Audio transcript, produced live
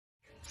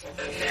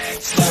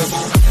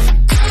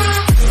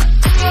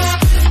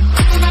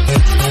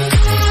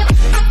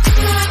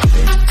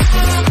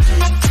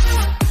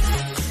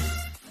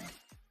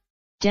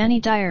Dani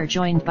Dyer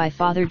joined by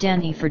father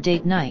Dani for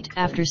date night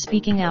after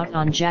speaking out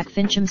on Jack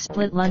Fincham's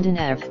split London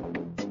Ev.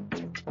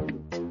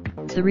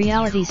 The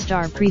reality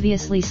star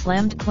previously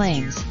slammed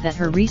claims that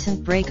her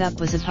recent breakup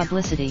was a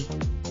publicity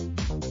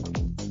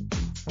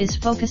is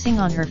focusing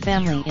on her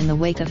family in the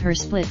wake of her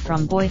split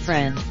from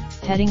boyfriend,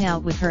 heading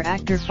out with her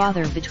actor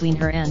father between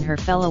her and her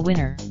fellow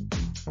winner.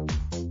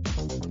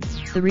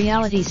 The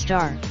reality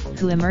star,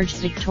 who emerged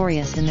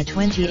victorious in the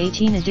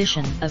 2018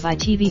 edition of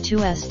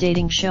ITV2's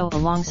dating show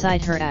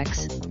alongside her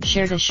ex,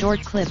 shared a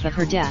short clip of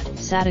her dad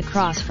sat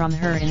across from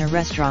her in a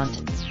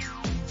restaurant.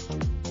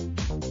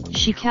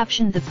 She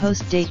captioned the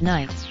post date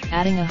night,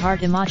 adding a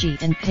heart emoji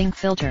and pink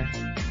filter.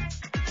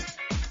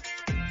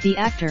 The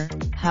actor,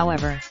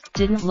 however,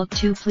 didn't look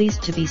too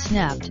pleased to be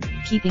snapped,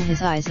 keeping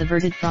his eyes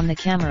averted from the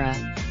camera.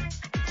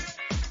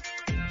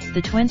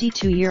 The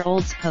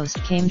 22-year-old's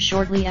post came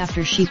shortly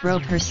after she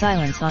broke her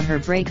silence on her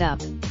breakup,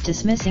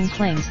 dismissing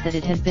claims that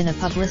it had been a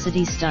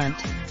publicity stunt.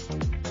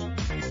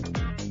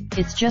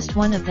 "It's just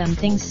one of them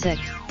things, sick,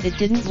 it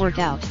didn't work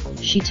out,"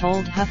 she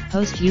told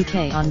HuffPost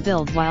UK on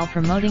Build while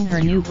promoting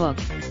her new book.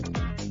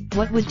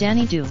 "What would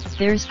Dani do?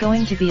 There's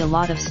going to be a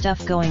lot of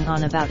stuff going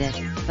on about it,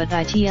 but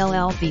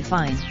it'll be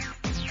fine.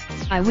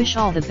 I wish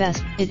all the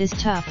best, it is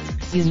tough,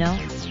 you know.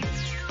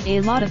 A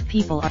lot of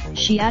people are,"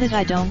 she added.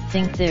 "I don't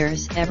think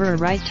there's ever a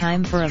right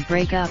time for a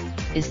breakup,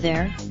 is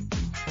there?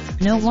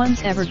 No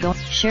one's ever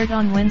shared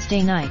on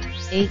Wednesday night,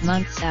 8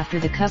 months after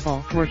the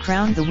couple were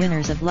crowned the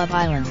winners of Love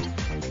Island.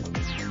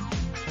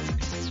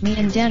 "Me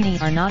and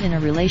Dani are not in a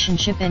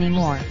relationship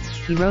anymore,"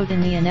 he wrote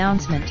in the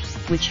announcement,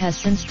 which has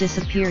since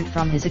disappeared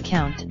from his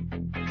account.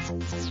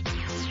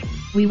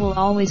 "We will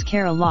always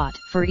care a lot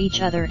for each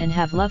other and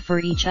have love for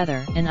each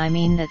other, and I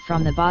mean that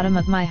from the bottom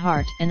of my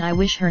heart, and I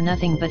wish her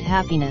nothing but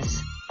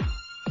happiness.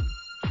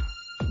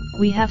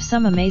 We have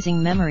some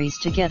amazing memories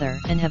together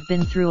and have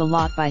been through a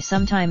lot, by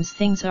sometimes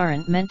things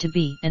aren't meant to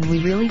be, and we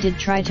really did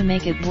try to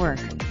make it work."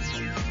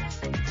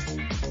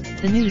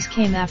 The news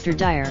came after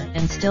Dyer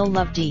and Still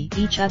loved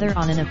each other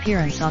on an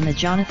appearance on the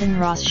Jonathan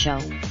Ross Show,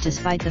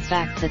 despite the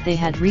fact that they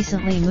had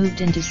recently moved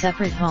into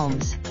separate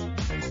homes.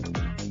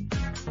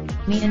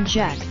 "Me and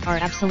Jack are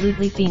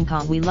absolutely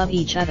fincon, we love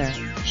each other,"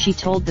 she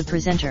told the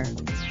presenter.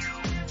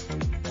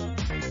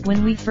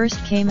 "When we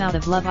first came out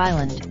of Love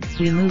Island,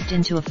 we moved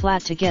into a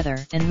flat together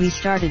and we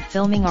started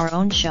filming our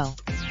own show.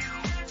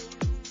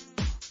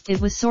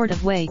 It was sort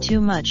of way too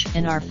much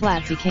and our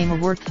flat became a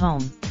work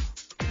home.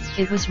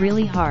 It was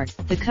really hard."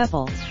 The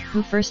couple,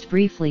 who first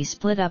briefly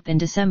split up in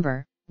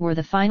December, were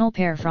the final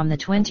pair from the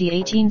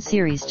 2018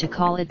 series to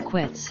call it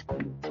quits.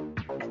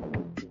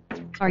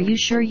 "Are you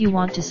sure you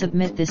want to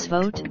submit this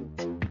vote?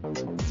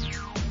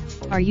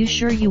 Are you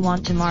sure you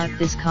want to mark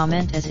this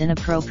comment as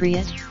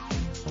inappropriate?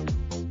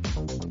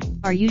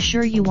 Are you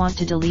sure you want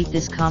to delete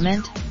this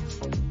comment?"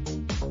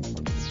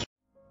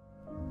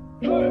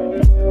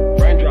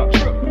 Raindrop,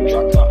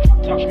 drop top,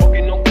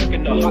 smoking, no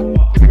cooking, the hot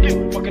pot.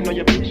 Fucking on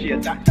your bitch, yeah,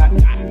 that.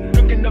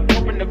 Looking up,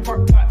 open the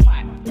park.